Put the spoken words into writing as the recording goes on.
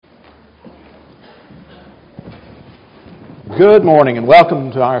Good morning and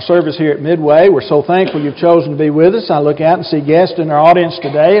welcome to our service here at Midway. We're so thankful you've chosen to be with us. I look out and see guests in our audience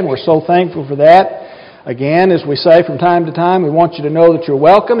today, and we're so thankful for that. Again, as we say from time to time, we want you to know that you're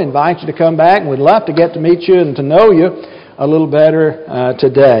welcome, invite you to come back, and we'd love to get to meet you and to know you a little better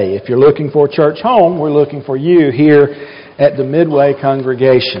today. If you're looking for a church home, we're looking for you here at the Midway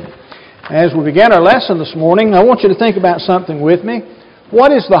congregation. As we begin our lesson this morning, I want you to think about something with me.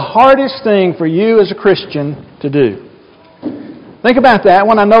 What is the hardest thing for you as a Christian to do? Think about that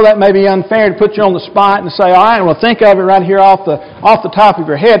one. I know that may be unfair to put you on the spot and say, all right, well, think of it right here off the top of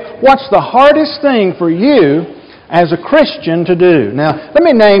your head. What's the hardest thing for you as a Christian to do? Now, let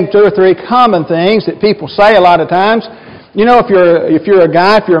me name 2 or 3 common things that people say a lot of times. You know, if you're a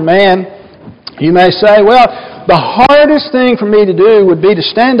guy, if you're a man, you may say, well, the hardest thing for me to do would be to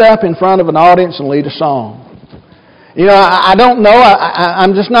stand up in front of an audience and lead a song. You know, I don't know.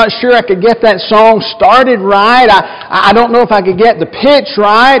 I'm just not sure I could get that song started right. I don't know if I could get the pitch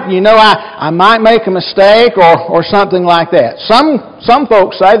right. You know, I might make a mistake or something like that. Some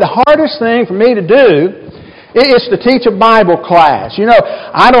folks say the hardest thing for me to do is to teach a Bible class. You know,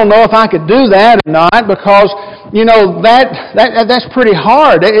 I don't know if I could do that or not because, you know, that's pretty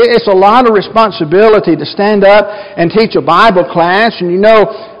hard. It's a lot of responsibility to stand up and teach a Bible class. And you know,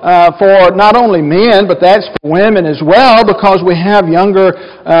 for not only men, but that's for women as well, because we have younger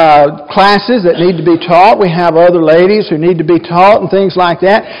classes that need to be taught. We have other ladies who need to be taught and things like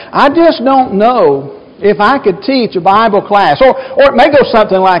that. I just don't know if I could teach a Bible class. Or it may go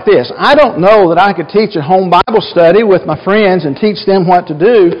something like this. I don't know that I could teach a home Bible study with my friends and teach them what to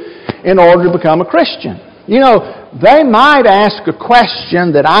do in order to become a Christian. You know, they might ask a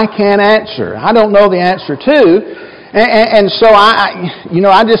question that I can't answer. I don't know the answer to. And so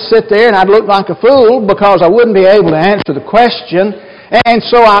I just sit there and I'd look like a fool because I wouldn't be able to answer the question. And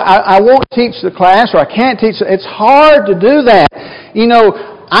so I won't teach the class, or I can't teach it. It's hard to do that. You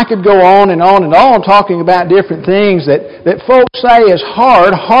know, I could go on and on and on talking about different things that folks say is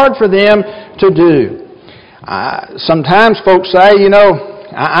hard for them to do. Sometimes folks say, you know,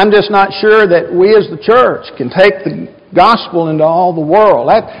 I'm just not sure that we as the church can take the gospel into all the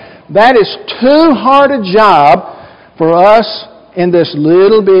world. That is too hard a job for us in this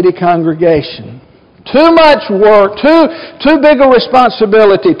little bitty congregation. Too much work, too big a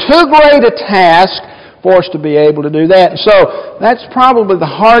responsibility, too great a task for us to be able to do that. And so that's probably the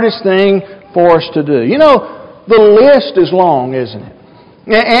hardest thing for us to do. You know, the list is long, isn't it?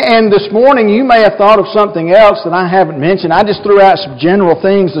 And this morning you may have thought of something else that I haven't mentioned. I just threw out some general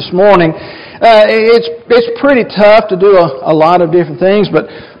things this morning. It's pretty tough to do a lot of different things, but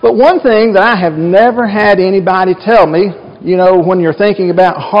one thing that I have never had anybody tell me, you know, when you're thinking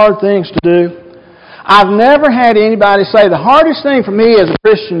about hard things to do, I've never had anybody say the hardest thing for me as a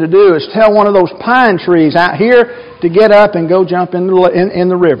Christian to do is tell one of those pine trees out here to get up and go jump in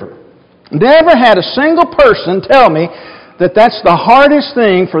the river. Never had a single person tell me that that's the hardest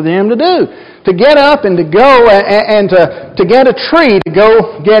thing for them to do. To get up and to go and to get a tree to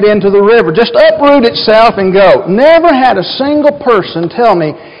go get into the river. Just uproot itself and go. Never had a single person tell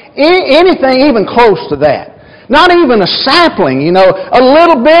me anything even close to that. Not even a sapling, you know, a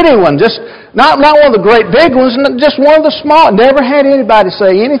little bitty one, just not one of the great big ones, just one of the small. Never had anybody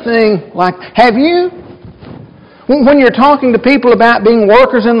say anything like, have you? When you're talking to people about being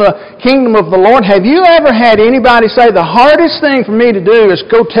workers in the kingdom of the Lord, have you ever had anybody say, the hardest thing for me to do is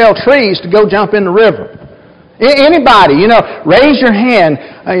go tell trees to go jump in the river? Anybody, you know, raise your hand.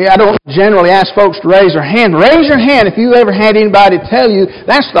 I don't generally ask folks to raise their hand. Raise your hand if you ever had anybody tell you,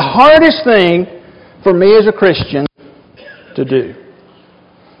 that's the hardest thing for me as a Christian to do.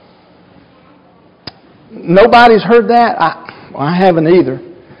 Nobody's heard that? I haven't either.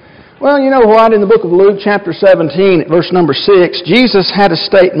 Well, you know what? In the book of Luke, chapter 17, verse number 6, Jesus had a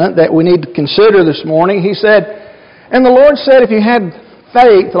statement that we need to consider this morning. He said, and the Lord said, if you had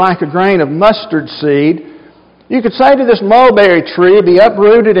faith like a grain of mustard seed, you could say to this mulberry tree, be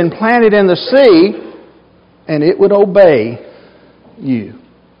uprooted and planted in the sea, and it would obey you.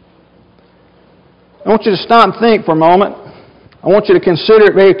 I want you to stop and think for a moment. I want you to consider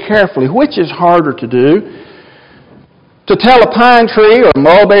it very carefully. Which is harder to do? To tell a pine tree or a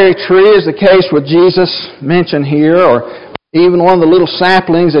mulberry tree, is the case with Jesus mentioned here, or even one of the little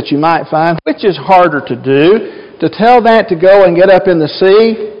saplings that you might find. Which is harder to do? To tell that to go and get up in the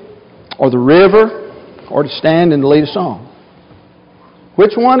sea or the river, or to stand and to lead a song?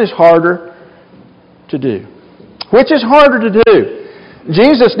 Which one is harder to do? Which is harder to do?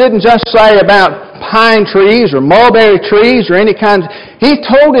 Jesus didn't just say about pine trees or mulberry trees or any kind. He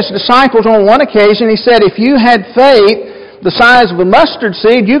told His disciples on one occasion, He said, if you had faith the size of a mustard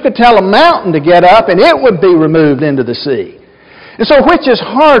seed, you could tell a mountain to get up and it would be removed into the sea. And so which is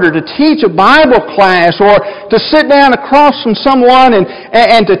harder, to teach a Bible class or to sit down across from someone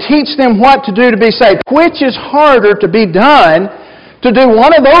and to teach them what to do to be saved? Which is harder to be done, to do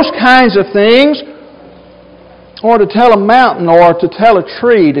one of those kinds of things, or to tell a mountain or to tell a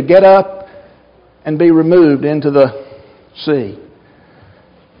tree to get up and be removed into the sea?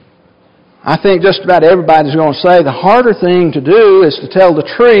 I think just about everybody's going to say the harder thing to do is to tell the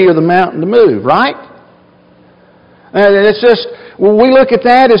tree or the mountain to move, right? And it's just, we look at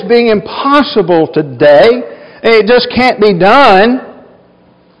that as being impossible today. It just can't be done.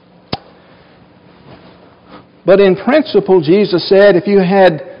 But in principle, Jesus said, if you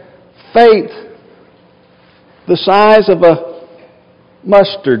had faith the size of a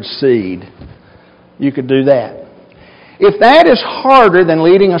mustard seed, you could do that. If that is harder than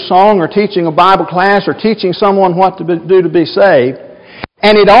leading a song or teaching a Bible class or teaching someone what to do to be saved,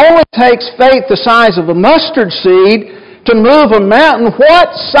 and it only takes faith the size of a mustard seed to move a mountain,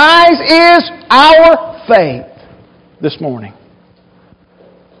 what size is our faith this morning?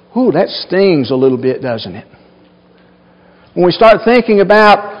 Ooh, that stings a little bit, doesn't it? When we start thinking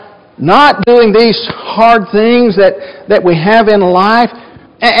about not doing these hard things that we have in life,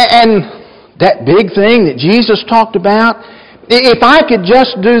 and that big thing that Jesus talked about, if I could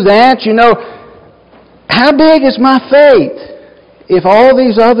just do that, how big is my faith if all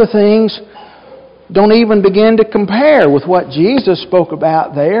these other things don't even begin to compare with what Jesus spoke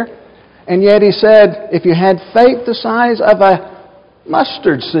about there? And yet He said, if you had faith the size of a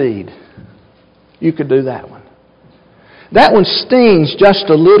mustard seed, you could do that one. That one stings just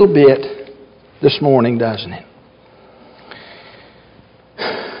a little bit this morning, doesn't it?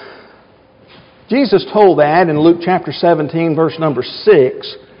 Jesus told that in Luke chapter 17, verse number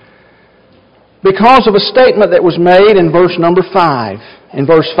 6, because of a statement that was made in verse number 5. In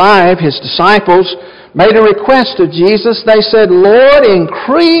verse 5, His disciples made a request of Jesus. They said, Lord,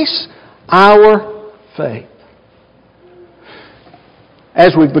 increase our faith.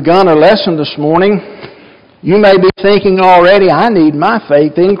 As we've begun our lesson this morning, you may be thinking already, I need my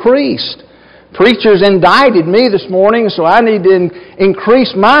faith increased. Preachers indicted me this morning, so I need to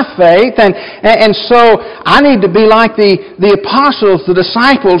increase my faith. And so I need to be like the apostles, the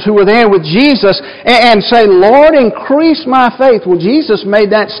disciples who were there with Jesus, and say, Lord, increase my faith. Well, Jesus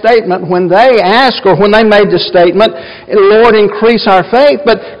made that statement when they asked, or when they made the statement, Lord, increase our faith.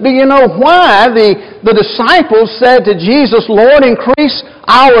 But do you know why the disciples said to Jesus, Lord, increase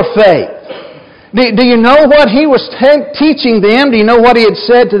our faith? Do you know what He was teaching them? Do you know what He had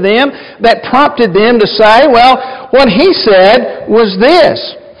said to them that prompted them to say, well, what He said was this.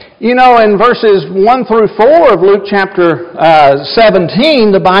 In verses 1 through 4 of Luke chapter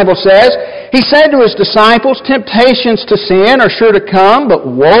 17, the Bible says, He said to His disciples, temptations to sin are sure to come, but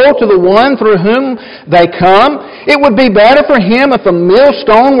woe to the one through whom they come. It would be better for him if a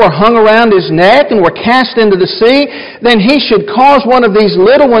millstone were hung around his neck and were cast into the sea than he should cause one of these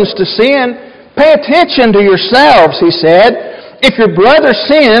little ones to sin. Pay attention to yourselves, He said. If your brother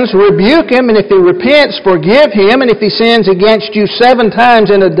sins, rebuke him, and if he repents, forgive him. And if he sins against you 7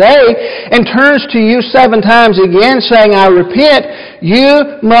 times in a day and turns to you 7 times again, saying, I repent,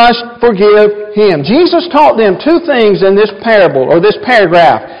 you must forgive him. Jesus taught them 2 things in this parable, or this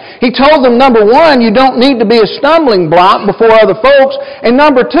paragraph. He told them, number 1, you don't need to be a stumbling block before other folks. And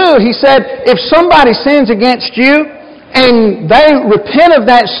number 2, He said, if somebody sins against you, and they repent of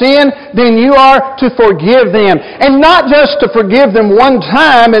that sin, then you are to forgive them. And not just to forgive them one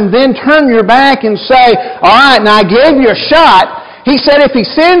time and then turn your back and say, all right, now I gave you a shot. He said if he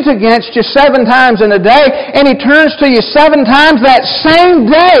sins against you 7 times in a day and he turns to you 7 times that same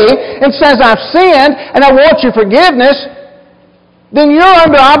day and says, I've sinned and I want your forgiveness, then you're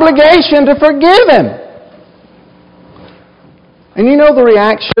under obligation to forgive him. And you know the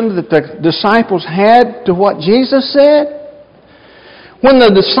reaction that the disciples had to what Jesus said? When the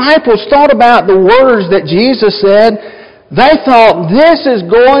disciples thought about the words that Jesus said, they thought, this is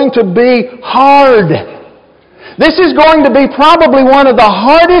going to be hard. This is going to be probably one of the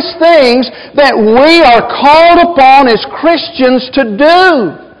hardest things that we are called upon as Christians to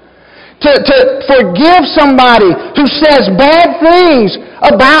do. To forgive somebody who says bad things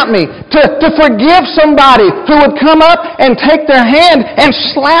about me. To forgive somebody who would come up and take their hand and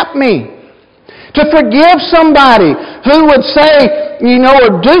slap me. To forgive somebody who would say, or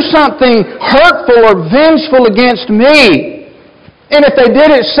do something hurtful or vengeful against me. And if they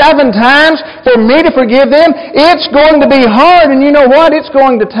did it 7 times, for me to forgive them, it's going to be hard. And you know what? It's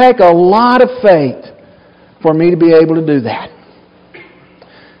going to take a lot of faith for me to be able to do that.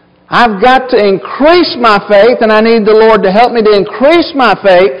 I've got to increase my faith, and I need the Lord to help me to increase my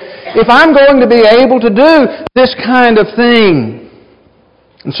faith if I'm going to be able to do this kind of thing.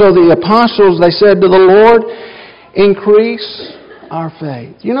 And so the apostles, they said to the Lord, increase our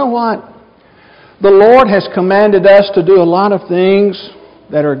faith. You know what? The Lord has commanded us to do a lot of things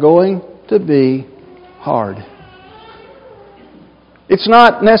that are going to be hard. It's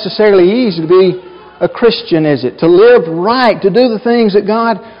not necessarily easy to be a Christian, is it? To live right, to do the things that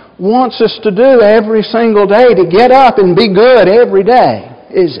God wants us to do every single day, to get up and be good every day,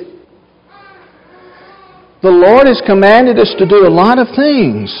 is it? The Lord has commanded us to do a lot of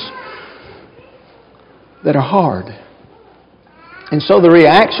things that are hard. And so the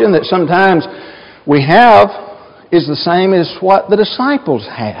reaction that sometimes we have is the same as what the disciples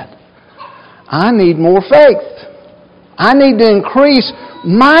had. I need more faith. I need to increase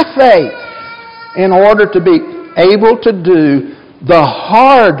my faith in order to be able to do the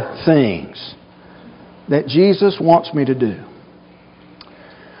hard things that Jesus wants me to do.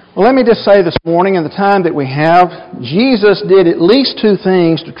 Well, let me just say this morning, in the time that we have, Jesus did at least two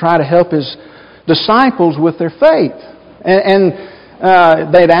things to try to help His disciples with their faith.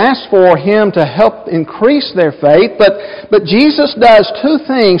 They'd asked for Him to help increase their faith, but Jesus does two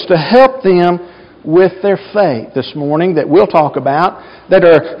things to help them with their faith this morning that we'll talk about that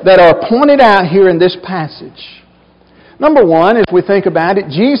are pointed out here in this passage. Number one, as we think about it,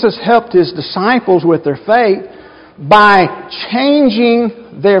 Jesus helped His disciples with their faith by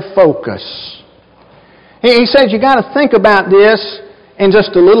changing their focus. He said you got to think about this in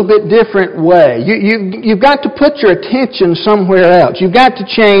just a little bit different way. You've got to put your attention somewhere else. You've got to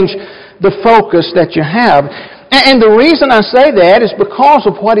change the focus that you have. And the reason I say that is because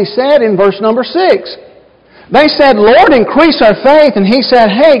of what He said in verse number 6. They said, Lord, increase our faith. And He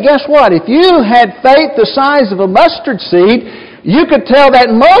said, hey, guess what? If you had faith the size of a mustard seed, you could tell that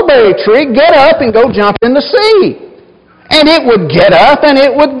mulberry tree, get up and go jump in the sea. And it would get up and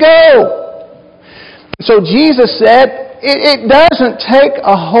it would go. So Jesus said, it doesn't take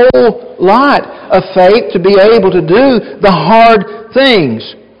a whole lot of faith to be able to do the hard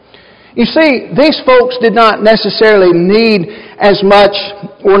things. You see, these folks did not necessarily need as much,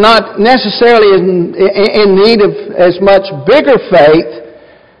 or not necessarily in need of as much bigger faith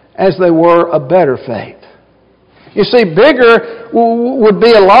as they were a better faith. You see, bigger would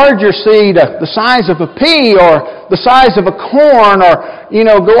be a larger seed, the size of a pea or the size of a corn or,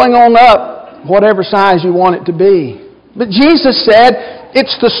 going on up, whatever size you want it to be. But Jesus said,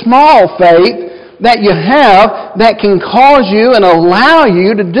 it's the small faith that you have that can cause you and allow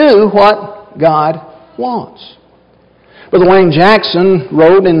you to do what God wants. Brother Wayne Jackson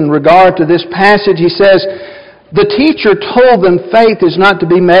wrote in regard to this passage, he says, the teacher told them faith is not to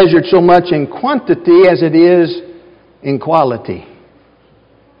be measured so much in quantity as it is in quality.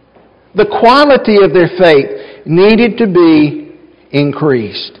 The quality of their faith needed to be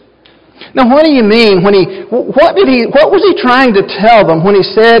increased. Now, what do you mean what was He trying to tell them when He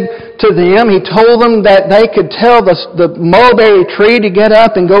said to them, He told them that they could tell the mulberry tree to get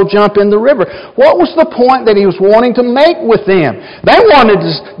up and go jump in the river? What was the point that He was wanting to make with them? They wanted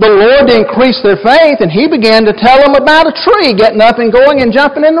the Lord to increase their faith, and He began to tell them about a tree getting up and going and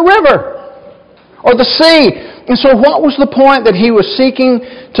jumping in the river or the sea. And so what was the point that He was seeking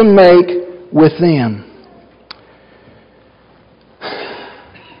to make with them?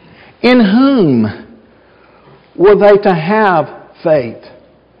 In whom were they to have faith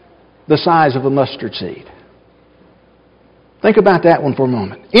the size of a mustard seed? Think about that one for a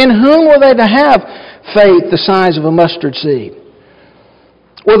moment. In whom were they to have faith the size of a mustard seed?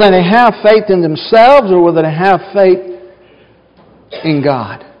 Were they to have faith in themselves, or were they to have faith in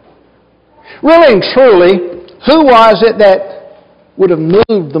God? Really and truly, who was it that would have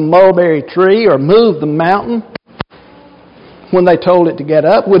moved the mulberry tree or moved the mountain when they told it to get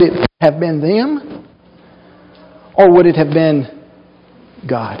up? Would it have been them? Or would it have been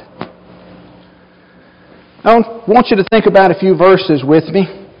God? I want you to think about a few verses with me.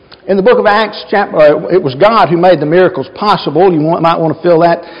 In the book of Acts, it was God who made the miracles possible. You might want to fill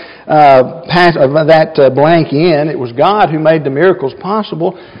that blank in. It was God who made the miracles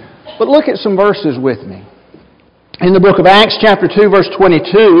possible. But look at some verses with me. In the book of Acts, chapter 2, verse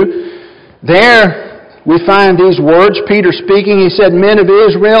 22, there we find these words. Peter speaking, he said, Men of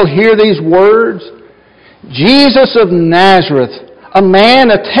Israel, hear these words. Jesus of Nazareth, a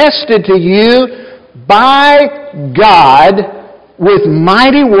man attested to you by God with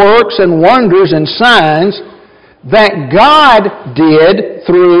mighty works and wonders and signs that God did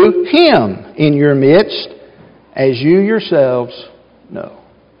through Him in your midst, as you yourselves know.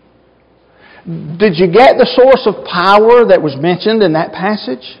 Did you get the source of power that was mentioned in that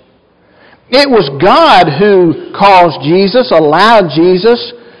passage? It was God who caused Jesus, allowed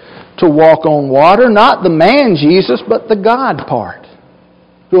Jesus to walk on water. Not the man Jesus, but the God part.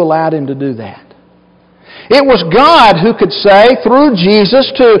 who allowed him to do that. It was God who could say through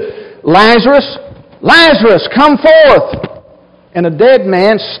Jesus to Lazarus, "Lazarus, come forth!" And a dead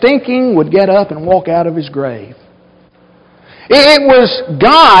man, stinking, would get up and walk out of his grave. It was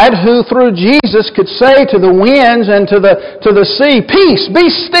God who, through Jesus, could say to the winds and to the sea, "Peace, be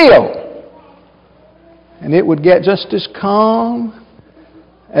still." And it would get just as calm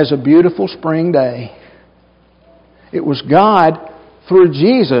as a beautiful spring day. It was God, through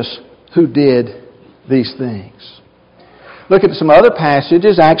Jesus, who did these things. Look at some other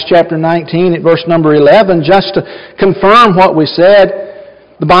passages, Acts chapter 19 at verse number 11, just to confirm what we said.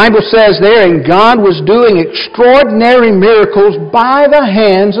 The Bible says there, "And God was doing extraordinary miracles by the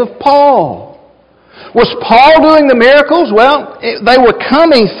hands of Paul." Was Paul doing the miracles? Well, they were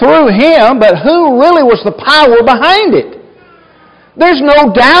coming through him, but who really was the power behind it? There's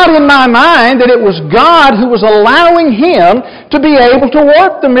no doubt in my mind that it was God who was allowing him to be able to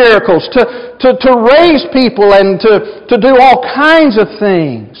work the miracles, to raise people and to do all kinds of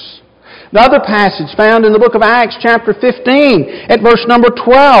things. Another passage found in the book of Acts chapter 15 at verse number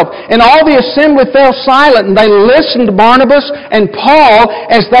 12. "And all the assembly fell silent, and they listened to Barnabas and Paul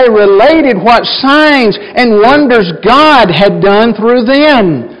as they related what signs and wonders God had done through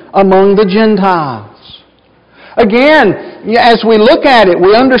them among the Gentiles." Again, as we look at it,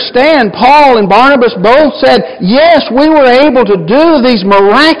 we understand Paul and Barnabas both said, "Yes, we were able to do these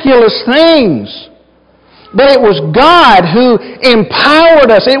miraculous things." But it was God who empowered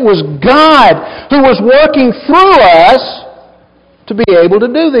us. It was God who was working through us to be able to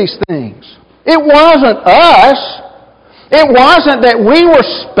do these things. It wasn't us. It wasn't that we were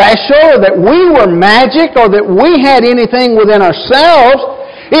special or that we were magic or that we had anything within ourselves.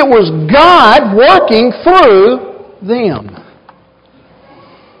 It was God working through them.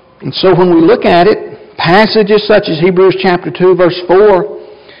 And so when we look at it, passages such as Hebrews chapter 2 verse 4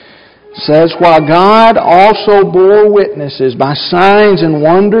 says, "While God also bore witnesses by signs and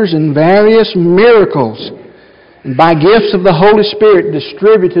wonders and various miracles, and by gifts of the Holy Spirit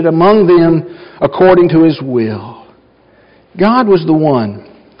distributed among them according to His will." God was the one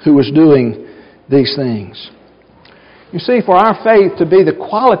who was doing these things. You see, for our faith to be the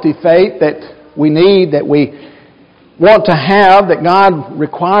quality faith that we need, that we want to have, that God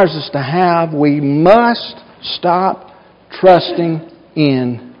requires us to have, we must stop trusting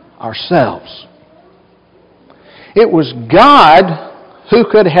in ourselves. It was God who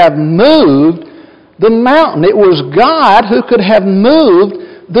could have moved the mountain. It was God who could have moved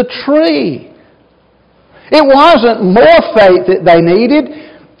the tree. It wasn't more faith that they needed.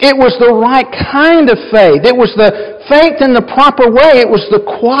 It was the right kind of faith. It was the faith in the proper way. It was the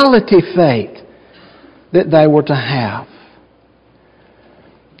quality faith that they were to have.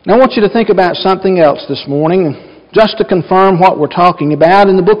 Now I want you to think about something else this morning, just to confirm what we're talking about.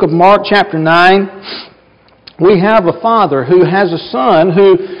 In the book of Mark chapter 9, we have a father who has a son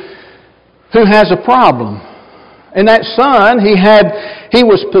who has a problem. And that son, he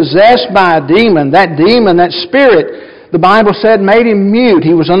was possessed by a demon. That demon, that spirit, the Bible said, made him mute.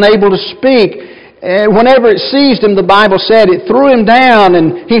 He was unable to speak. And whenever it seized him, the Bible said, it threw him down,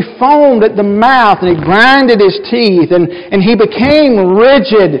 and he foamed at the mouth, and he grinded his teeth, and he became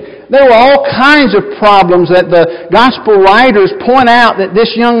rigid. There were all kinds of problems that the gospel writers point out that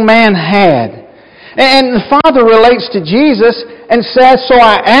this young man had. And the father relates to Jesus and says, "So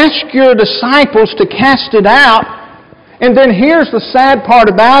I ask your disciples to cast it out." And then here's the sad part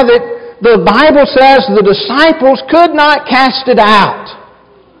about it. The Bible says the disciples could not cast it out.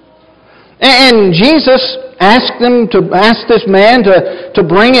 And Jesus asked this man to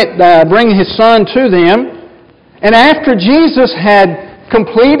bring his son to them. And after Jesus had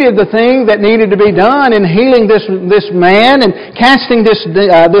completed the thing that needed to be done in healing this man and casting this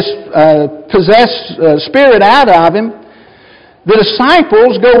possessed spirit out of him, the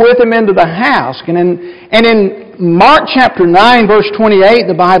disciples go with him into the house. And in Mark chapter 9, verse 28,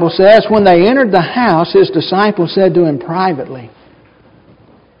 the Bible says, when they entered the house, His disciples said to Him privately,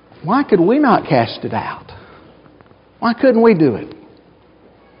 "Why could we not cast it out? Why couldn't we do it?"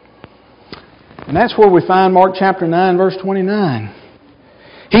 And that's where we find Mark chapter 9, verse 29.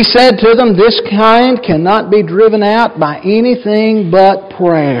 He said to them, "This kind cannot be driven out by anything but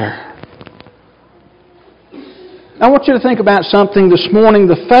prayer." I want you to think about something this morning.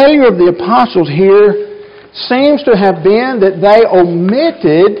 The failure of the apostles here seems to have been that they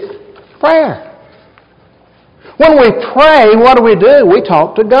omitted prayer. When we pray, what do? We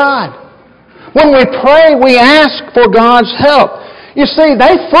talk to God. When we pray, we ask for God's help. You see,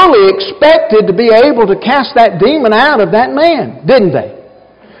 they fully expected to be able to cast that demon out of that man, didn't they?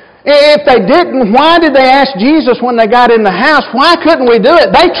 If they didn't, why did they ask Jesus when they got in the house, why couldn't we do it?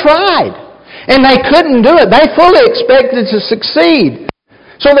 They tried, and they couldn't do it. They fully expected to succeed.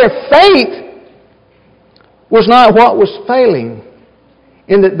 So their faith was not what was failing,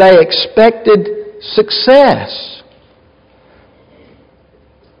 in that they expected success.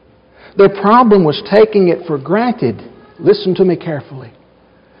 Their problem was taking it for granted. Listen to me carefully.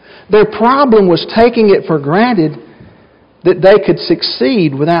 Their problem was taking it for granted that they could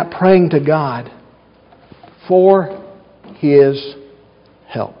succeed without praying to God for His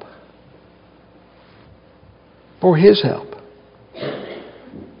help. For His help.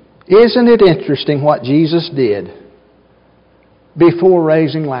 Isn't it interesting what Jesus did before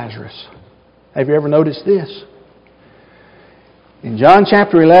raising Lazarus? Have you ever noticed this? In John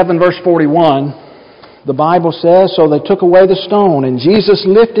chapter 11, verse 41, the Bible says, "So they took away the stone, and Jesus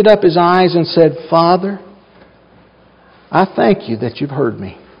lifted up His eyes and said, Father, I thank You that You've heard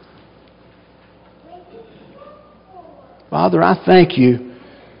me. Father, I thank You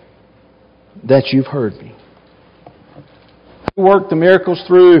that You've heard me." Who worked the miracles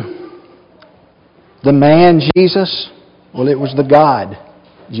through the man Jesus? Well, it was the God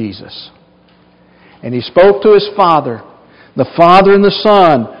Jesus. And He spoke to His Father. The Father and the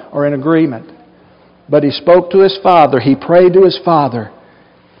Son are in agreement. But He spoke to His Father. He prayed to His Father.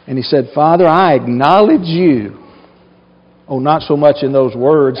 And He said, Father, I acknowledge You. Oh, not so much in those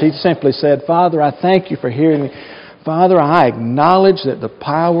words. He simply said, Father, I thank You for hearing me. Father, I acknowledge that the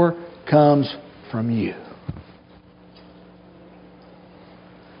power comes from You.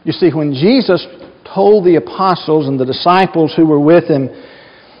 You see, when Jesus told the apostles and the disciples who were with Him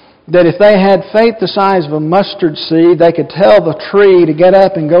that if they had faith the size of a mustard seed, they could tell the tree to get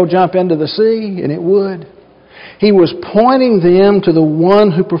up and go jump into the sea, and it would. He was pointing them to the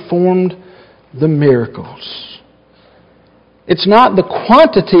one who performed the miracles. It's not the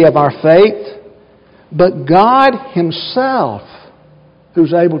quantity of our faith, but God Himself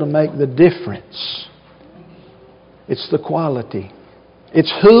who's able to make the difference. It's the quality.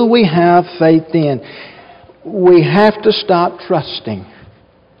 It's who we have faith in. We have to stop trusting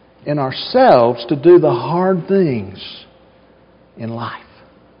in ourselves to do the hard things in life.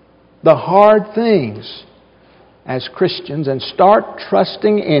 The hard things as Christians, and start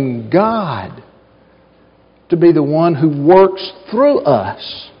trusting in God to be the one who works through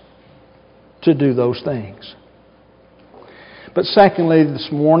us to do those things. But secondly, this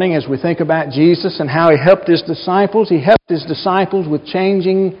morning, as we think about Jesus and how He helped His disciples with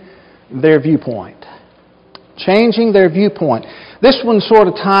changing their viewpoint. Changing their viewpoint. This one sort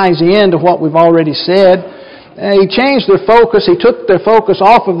of ties into what we've already said. He changed their focus. He took their focus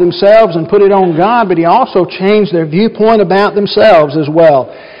off of themselves and put it on God, but He also changed their viewpoint about themselves as well.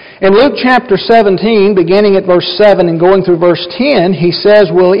 In Luke chapter 17, beginning at verse 7 and going through verse 10, He says,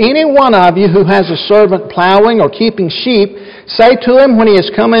 Will any one of you who has a servant plowing or keeping sheep say to him when he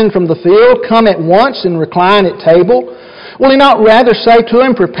has come in from the field, Come at once and recline at table? Will he not rather say to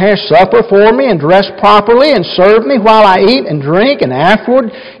him, Prepare supper for me and dress properly and serve me while I eat and drink, and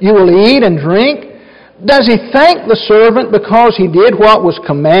afterward you will eat and drink? Does he thank the servant because he did what was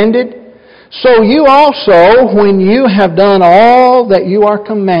commanded? So you also, when you have done all that you are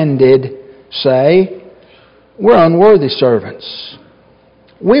commanded, say, We're unworthy servants.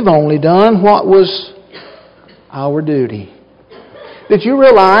 We've only done what was our duty. Did you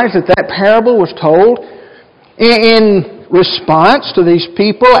realize that parable was told in response to these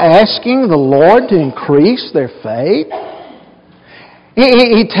people asking the Lord to increase their faith?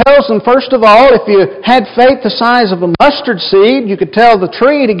 He tells them, first of all, if you had faith the size of a mustard seed, you could tell the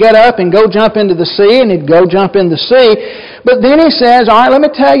tree to get up and go jump into the sea, and it'd go jump in the sea. But then He says, all right, let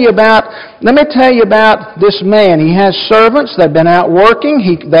me tell you about this man. He has servants. They've been out working.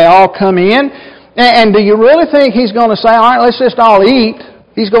 They all come in. And do you really think He's going to say, all right, let's just all eat?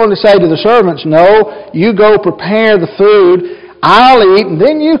 He's going to say to the servants, no, you go prepare the food, I'll eat, and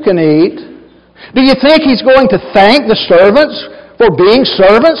then you can eat. Do you think He's going to thank the servants for being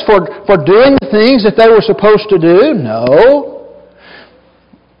servants, for doing the things that they were supposed to do? No.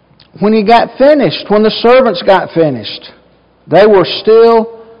 When He got finished, when the servants got finished, they were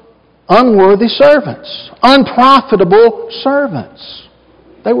still unworthy servants, unprofitable servants.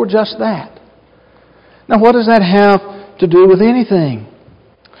 They were just that. Now, what does that have to do with anything?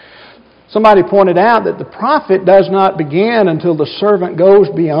 Somebody pointed out that the profit does not begin until the servant goes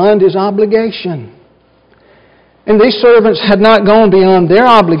beyond his obligation. And these servants had not gone beyond their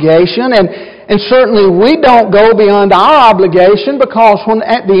obligation, and certainly we don't go beyond our obligation, because when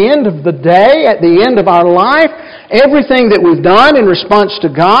at the end of the day, at the end of our life, everything that we've done in response to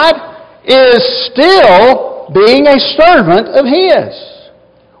God is still being a servant of His.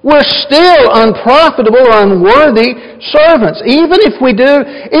 we're still unprofitable or unworthy servants. Even if we're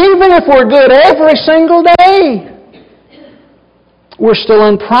good every single day, we're still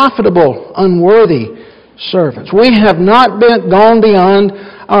unprofitable, unworthy servants. We have not gone beyond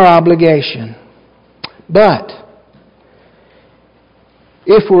our obligation. But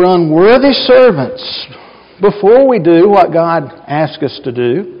if we're unworthy servants before we do what God asks us to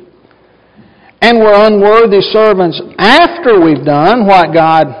do, and we're unworthy servants after we've done what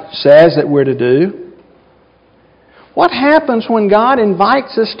God says that we're to do, what happens when God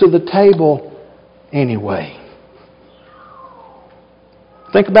invites us to the table anyway?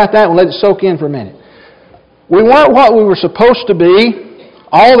 Think about that and let it soak in for a minute. We weren't what we were supposed to be,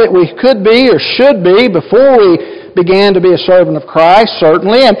 all that we could be or should be before we began to be a servant of Christ,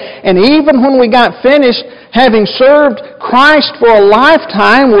 certainly. And even when we got finished having served Christ for a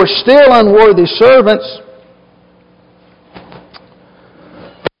lifetime, we're still unworthy servants.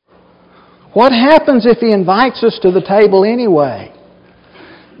 What happens if He invites us to the table anyway?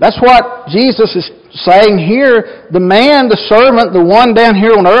 That's what Jesus is saying here. The man, the servant, the one down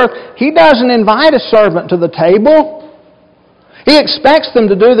here on earth, he doesn't invite a servant to the table. He expects them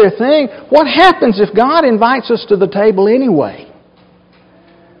to do their thing. What happens if God invites us to the table anyway?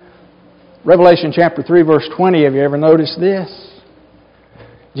 Revelation chapter 3, verse 20, have you ever noticed this?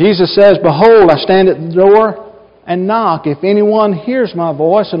 Jesus says, "Behold, I stand at the door and knock. If anyone hears my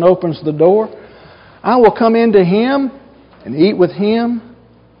voice and opens the door, I will come into him and eat with him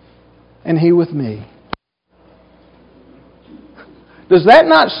and he with me." Does that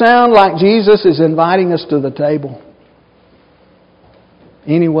not sound like Jesus is inviting us to the table?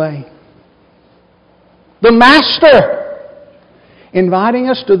 Anyway, the Master inviting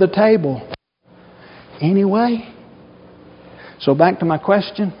us to the table anyway. So back to my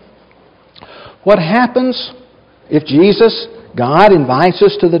question. What happens if Jesus, God, invites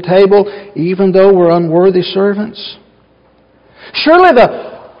us to the table even though we're unworthy servants? Surely the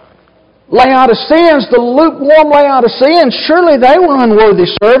Laodiceans, the lukewarm Laodiceans, surely they were unworthy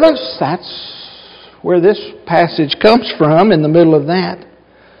servants. That's where this passage comes from, in the middle of that.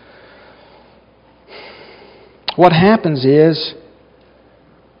 What happens is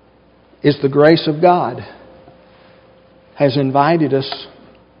the grace of God has invited us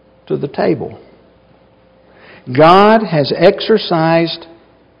to the table. God has exercised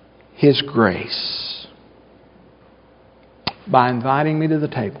His grace by inviting me to the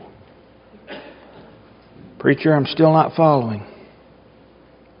table. Preacher, I'm still not following.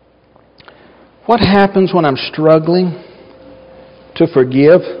 What happens when I'm struggling to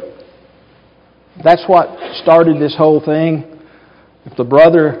forgive? That's what started this whole thing. If the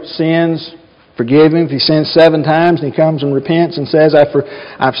brother sins, forgive him. If he sins 7 times and he comes and repents and says,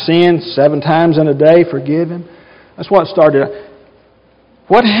 I've sinned 7 times in a day, forgive him. That's what started.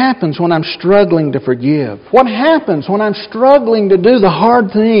 What happens when I'm struggling to forgive? What happens when I'm struggling to do the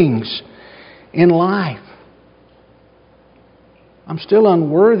hard things in life? I'm still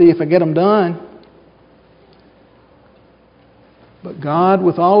unworthy if I get them done. But God,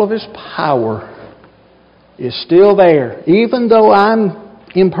 with all of His power, is still there. Even though I'm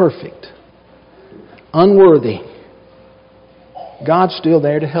imperfect, unworthy, God's still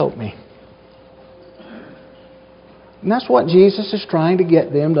there to help me. And that's what Jesus is trying to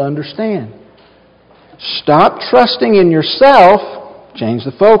get them to understand. Stop trusting in yourself. Change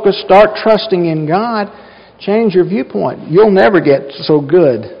the focus. Start trusting in God. Change your viewpoint. You'll never get so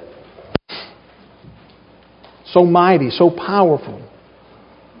good, so mighty, so powerful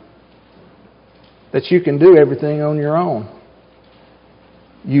that you can do everything on your own.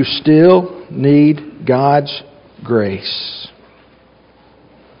 You still need God's grace.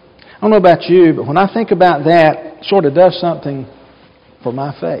 I don't know about you, but when I think about that, it sort of does something for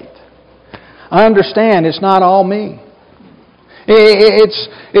my faith. I understand it's not all me.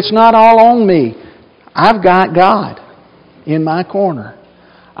 It's not all on me. I've got God in my corner.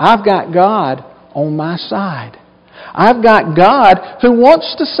 I've got God on my side. I've got God who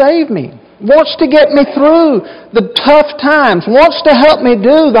wants to save me, wants to get me through the tough times, wants to help me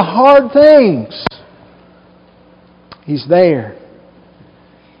do the hard things. He's there.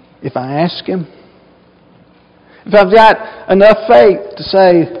 If I ask Him, if I've got enough faith to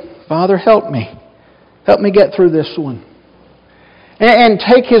say, Father, help me get through this one. And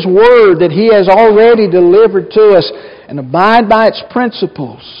take His Word that He has already delivered to us and abide by its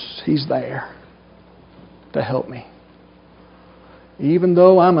principles, He's there to help me. Even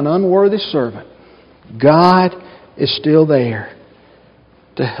though I'm an unworthy servant, God is still there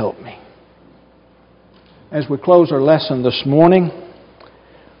to help me. As we close our lesson this morning,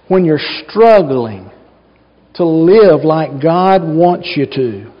 when you're struggling to live like God wants you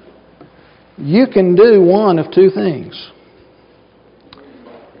to, you can do one of two things.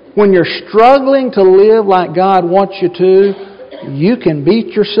 When you're struggling to live like God wants you to, you can beat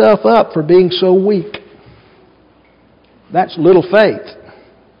yourself up for being so weak. That's little faith.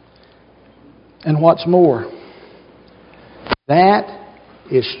 And what's more, that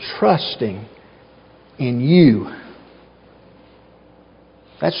is trusting in you.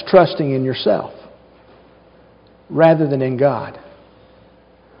 That's trusting in yourself rather than in God.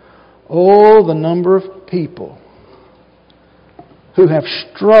 Oh, the number of people who have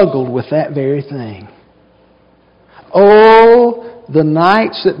struggled with that very thing. Oh, the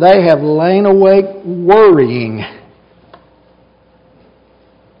nights that they have lain awake worrying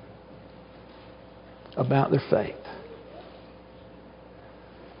about their faith.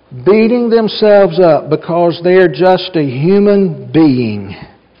 Beating themselves up because they're just a human being.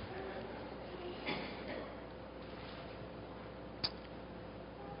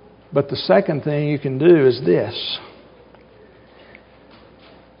 But the second thing you can do is this.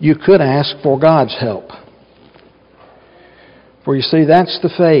 You could ask for God's help. For you see, that's the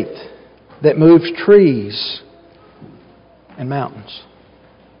faith that moves trees and mountains.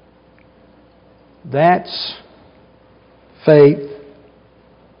 That's faith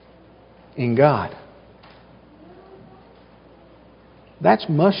in God. That's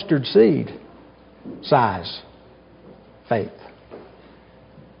mustard seed size faith.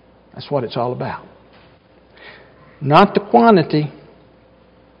 That's what it's all about. Not the quantity.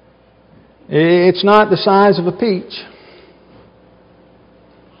 It's not the size of a peach,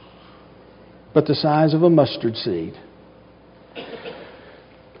 but the size of a mustard seed.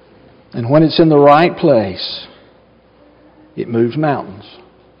 And when it's in the right place, it moves mountains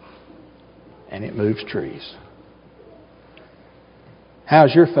and it moves trees.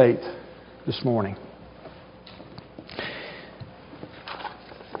 How's your faith this morning?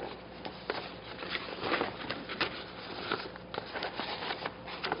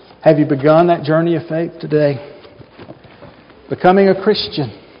 Have you begun that journey of faith today? Becoming a Christian,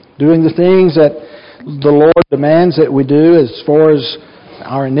 doing the things that the Lord demands that we do as far as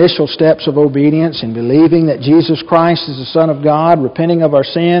our initial steps of obedience in believing that Jesus Christ is the Son of God, repenting of our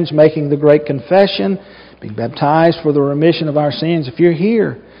sins, making the great confession, being baptized for the remission of our sins. If you're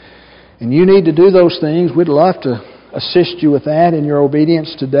here and you need to do those things, we'd love to assist you with that in your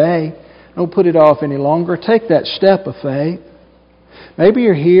obedience today. Don't put it off any longer. Take that step of faith. Maybe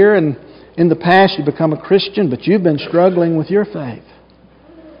you're here and in the past you've become a Christian, but you've been struggling with your faith.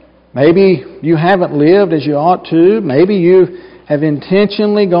 Maybe you haven't lived as you ought to. Maybe you have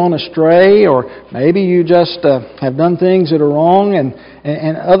intentionally gone astray, or maybe you just have done things that are wrong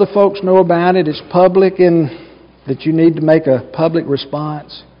and other folks know about it. It's public and that you need to make a public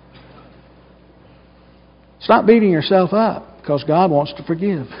response. Stop beating yourself up, because God wants to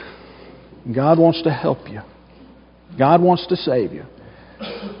forgive. God wants to help you. God wants to save you.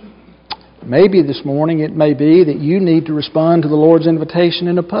 Maybe this morning it may be that you need to respond to the Lord's invitation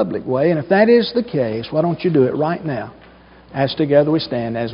in a public way. And if that is the case, why don't you do it right now? As together we stand as